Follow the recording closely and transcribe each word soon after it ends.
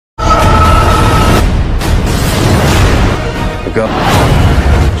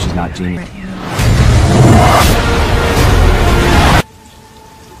genius.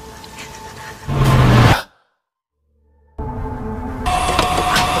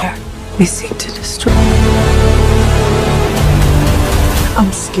 We seek to destroy.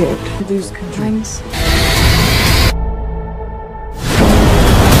 I'm scared to lose control.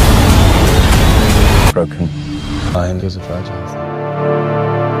 Broken mind is a fragile thing.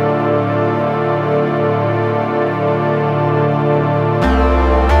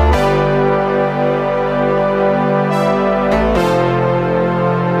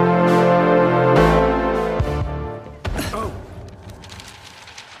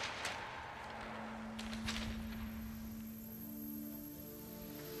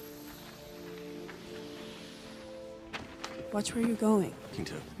 Watch where you're going.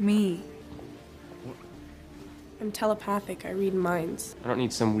 Into. Me. I'm telepathic. I read minds. I don't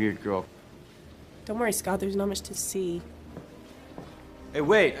need some weird girl. Don't worry, Scott. There's not much to see. Hey,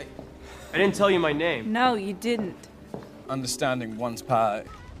 wait! I didn't tell you my name. No, you didn't. Understanding one's power.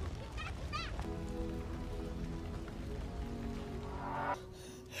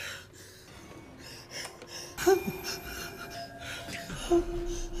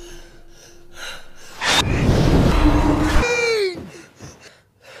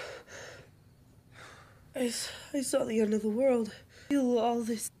 I saw the end of the world. I feel all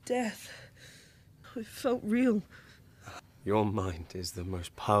this death. It felt real. Your mind is the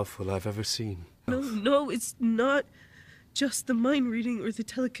most powerful I've ever seen. No, it's not just the mind reading or the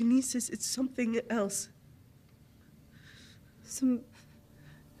telekinesis. It's something else. Some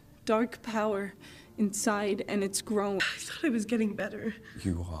dark power inside, and it's grown. I thought I was getting better.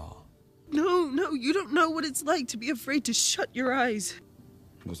 You are. No, you don't know what it's like to be afraid to shut your eyes.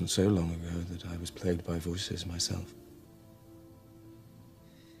 It wasn't so long ago that I was plagued by voices myself.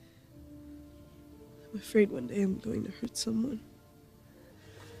 I'm afraid one day I'm going to hurt someone.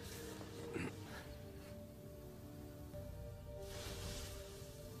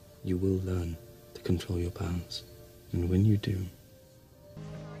 You will learn to control your powers. And when you do...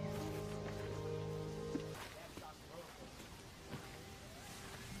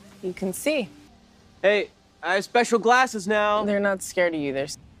 You can see. Hey, I have special glasses now. They're not scared of you. You're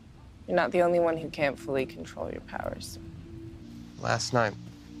not the only one who can't fully control your powers. Last night,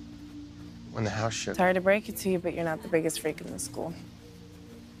 when the house shook. Sorry to break it to you, but you're not the biggest freak in the school.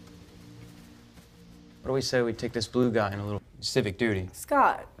 What do we say we take this blue guy on a little civic duty?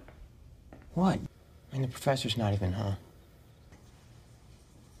 Scott. What? I mean, the professor's not even, huh?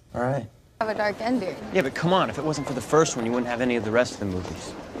 All right. Have a dark ending. Yeah, but come on, if it wasn't for the first one, you wouldn't have any of the rest of the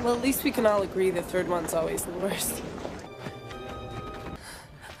movies. Well, at least we can all agree the third one's always the worst.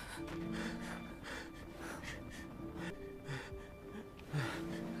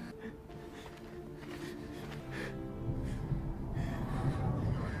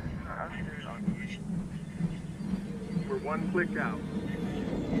 We're one click out.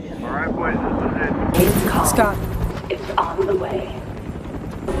 All right, boys, this is it. It's called. Scott. It's on the way.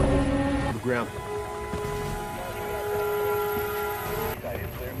 The ground.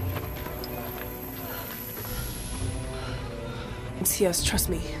 See us, trust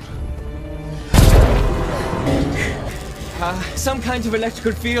me. Some kinds of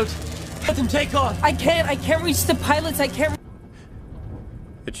electrical field. Let them take off. I can't reach the pilots, I can't.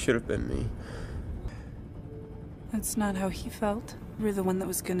 It should have been me. That's not how he felt. You were the one that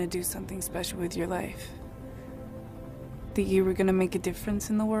was gonna do something special with your life. That you were gonna make a difference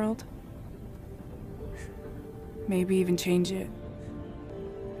in the world. Maybe even change it.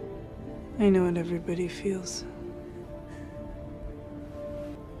 I know what everybody feels.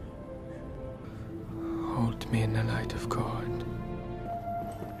 Hold me in the light of God.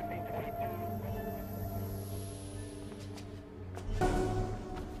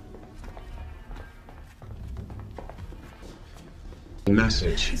 A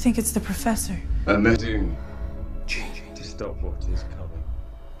message. I think it's the professor. A message. To stop what is coming.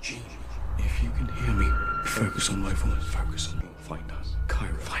 If you can hear me, focus on my voice. Focus on me. Find us.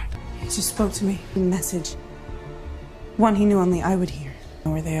 Cairo. Find. He just spoke to me. A message. One he knew only I would hear.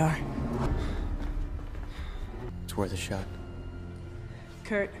 Know where they are. It's worth a shot.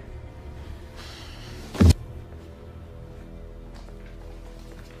 Kurt.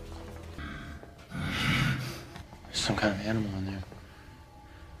 There's some kind of animal in there.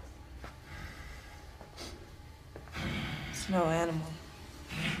 It's no animal.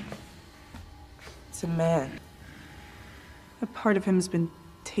 It's a man. A part of him has been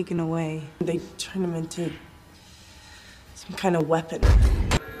taken away. They turned him into some kind of weapon.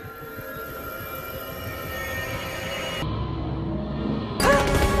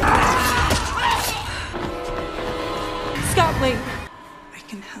 Scott, wait. I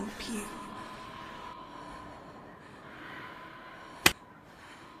can help you.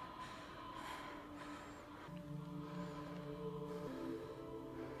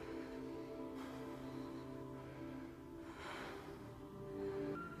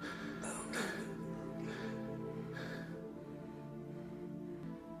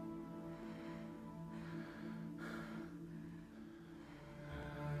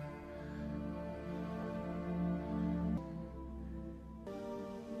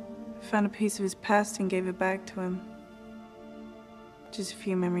 found a piece of his past and gave it back to him. Just a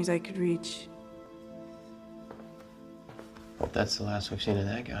few memories I could reach. Hope that's the last we've seen of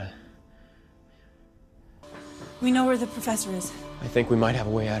that guy. We know where the professor is. I think we might have a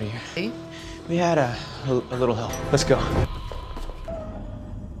way out of here. See? We had a little help. Let's go.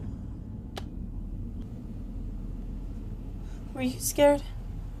 Were you scared?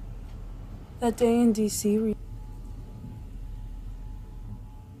 That day in DC, were you...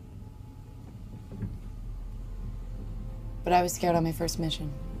 But I was scared on my first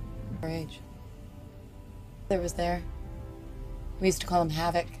mission. Our age. There was there. We used to call him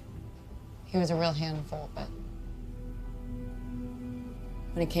Havoc. He was a real handful, but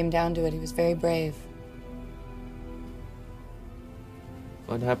when it came down to it, he was very brave.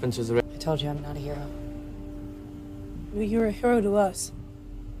 What happens to the rest? I told you I'm not a hero. Well, you were a hero to us.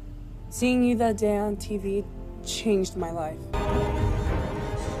 Seeing you that day on TV changed my life.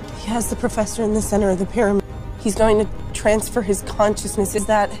 He has the professor in the center of the pyramid. He's going to transfer his consciousness. Is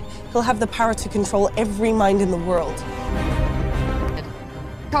that he'll have the power to control every mind in the world.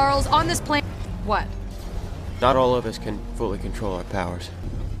 Charles, on this plane. What? Not all of us can fully control our powers.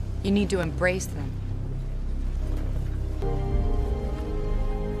 You need to embrace them.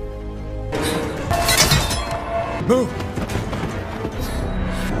 Move!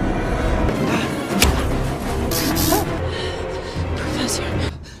 Professor.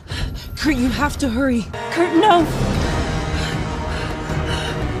 Kurt, you have to hurry. Kurt, no!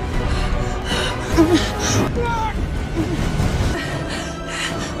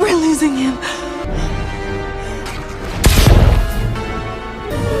 We're losing him.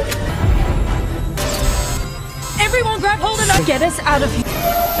 Everyone grab hold of us. Get us out of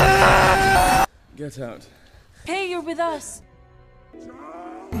here. Get out. Hey, you're with us.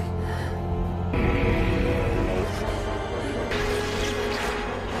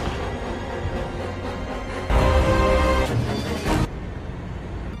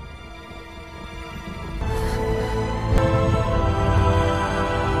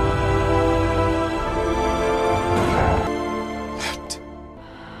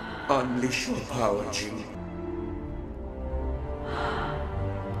 Unleash your power, Gene.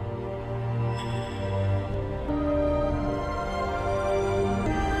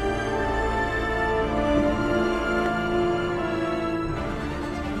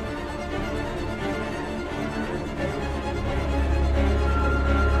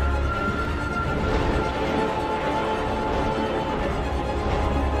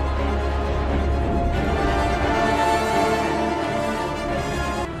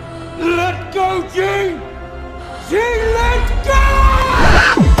 Let go, Gene! Gene, let go!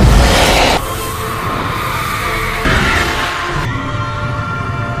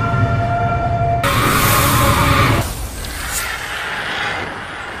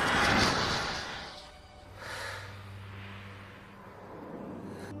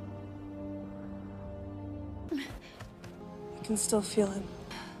 I can still feel him.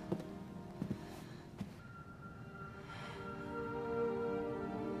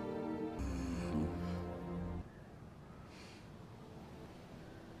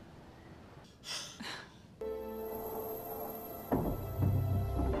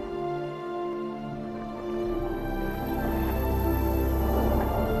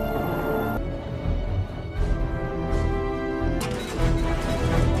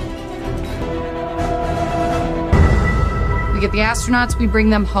 We get the astronauts, we bring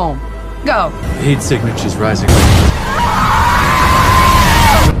them home. Go! Heat signature's rising.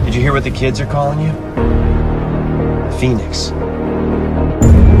 Did you hear what the kids are calling you? Phoenix.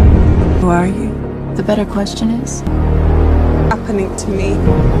 Who are you? The better question is, Happening to me.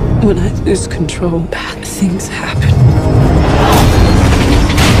 When I lose control, bad things happen.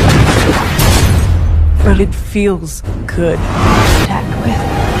 But it feels good. attack with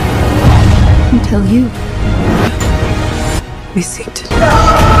until you. We seek to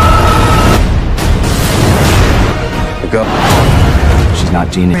Go. She's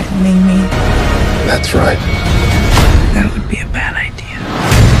not Jeannie. threatening me. That's right. That would be a bad idea.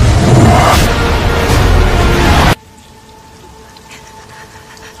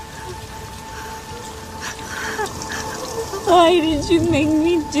 Why did you make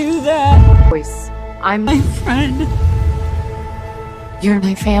me do that? Voice. I'm My friend. You're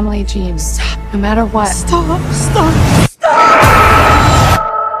my family, Jean. No matter what. Stop.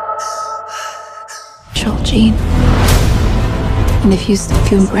 Control, Jean. And if you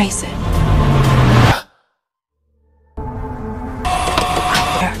embrace it.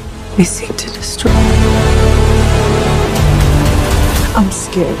 We seek to destroy. I'm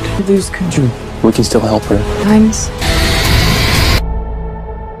scared to lose control. We can still help her. Times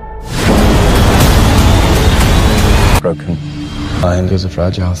broken. Mind is a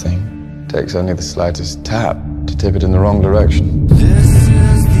fragile thing. Takes only the slightest tap to tip it in the wrong direction.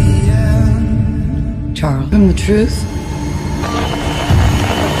 Charles, from the truth?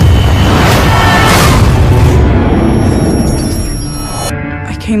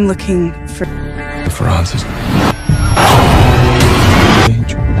 I came looking for answers.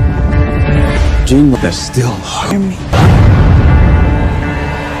 Jean, there's still hope. me.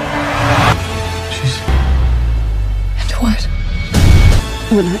 And what?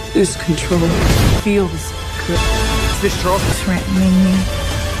 When I lose control, it feels good. This Charles? Threatening me.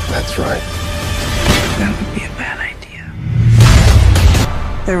 That's right. That would be a bad idea.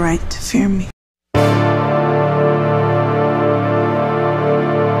 They're right to fear me.